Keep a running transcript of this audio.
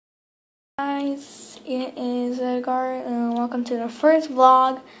It is Edgar, and welcome to the first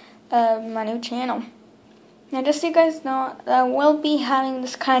vlog of my new channel. Now, just so you guys know, I will be having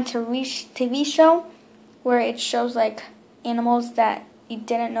this kind of TV show where it shows like animals that you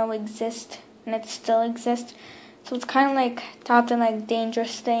didn't know exist and it still exists. So it's kind of like top 10 like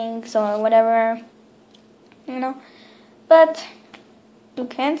dangerous things or whatever, you know. But you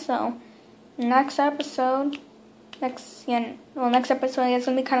can. So next episode. Next episode is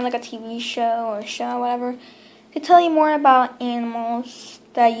going to be kind of like a TV show or whatever, to tell you more about animals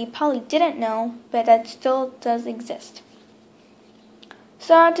that you probably didn't know, but that still does exist.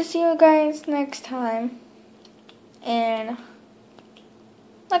 So I have to see you guys next time, and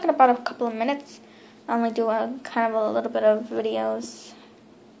like in about a couple of minutes, I'm going to do kind of a little bit of videos,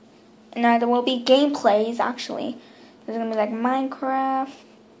 and there will be gameplays actually. There's going to be like Minecraft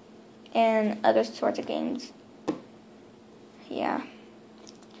and other sorts of games. Yeah.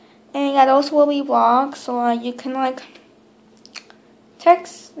 And yeah, those will be vlogs, so you can like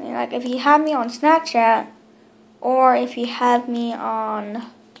text, like if you have me on Snapchat or if you have me on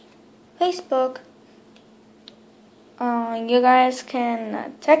Facebook, you guys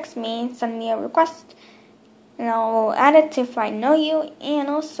can text me, send me a request, and I'll add it if I know you. And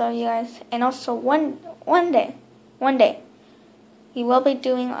also you guys, and also one day, we will be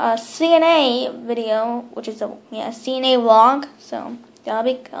doing a CNA video, which is a CNA vlog. So there'll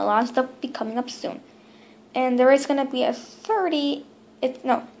be a lot of stuff be coming up soon, and there is gonna be there's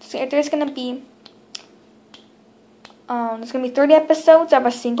gonna be 30 episodes of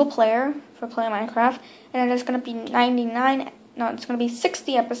a single player for playing Minecraft, and then there's gonna be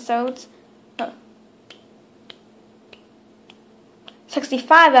 60 episodes,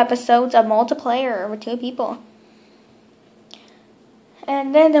 65 episodes of multiplayer with 2 people.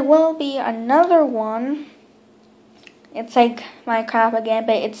 And then there will be another one. It's like Minecraft again,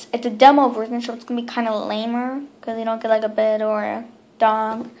 but it's a demo version, so it's gonna be kind of lamer because you don't get like a bed or a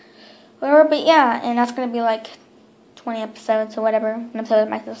dog, whatever. But yeah, and that's gonna be like 20 episodes or whatever. I'm gonna play with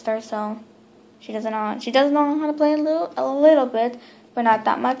my sister, so she does know how to play a little bit, but not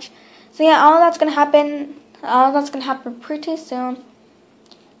that much. So yeah, all that's gonna happen. All that's gonna happen pretty soon.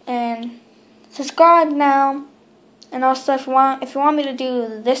 And subscribe now. And also, if you want me to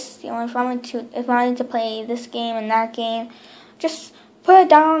do this, if you want me to play this game and that game, just put it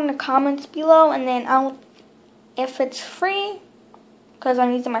down in the comments below, and then if it's free, because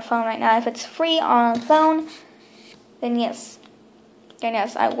I'm using my phone right now, if it's free on phone, then yes,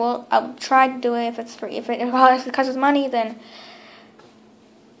 I will try to do it if it's free. If it costs money, then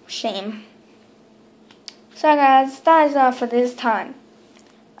shame. So guys, that is all for this time.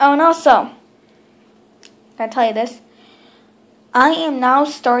 Oh, and also, I tell you this, I am now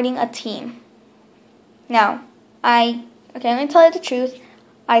starting a team. Now, let me tell you the truth.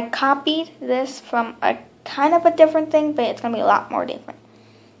 I copied this from a kind of a different thing, but it's gonna be a lot more different.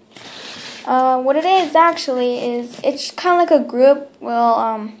 What it is actually is it's kind of like a group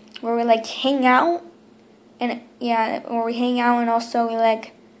where we like hang out, and where we hang out, and also we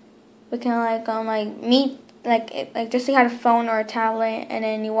can meet just so you had a phone or a tablet, and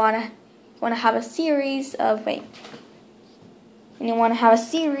then you wanna have a series of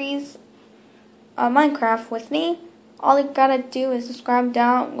Minecraft with me. All you gotta do is subscribe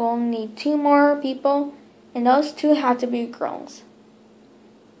down. We'll need 2 more people, and those 2 have to be girls.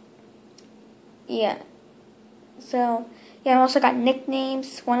 Yeah. So yeah, I also got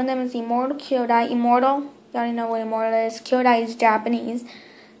nicknames. One of them is Immortal Kyodai. Immortal, you already know what Immortal is. Kyodai is Japanese,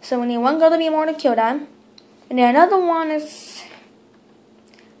 so we need one girl to be Immortal Kyodai, and then another one's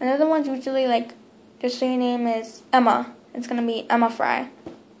usually like, just say your name is Emma. It's gonna be Emma Fry,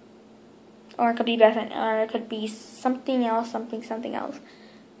 or it could be Beth, or it could be something else, something else.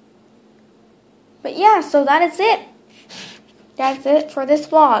 But yeah, so that is it. That's it for this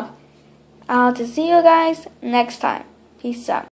vlog. I'll have to see you guys next time. Peace out.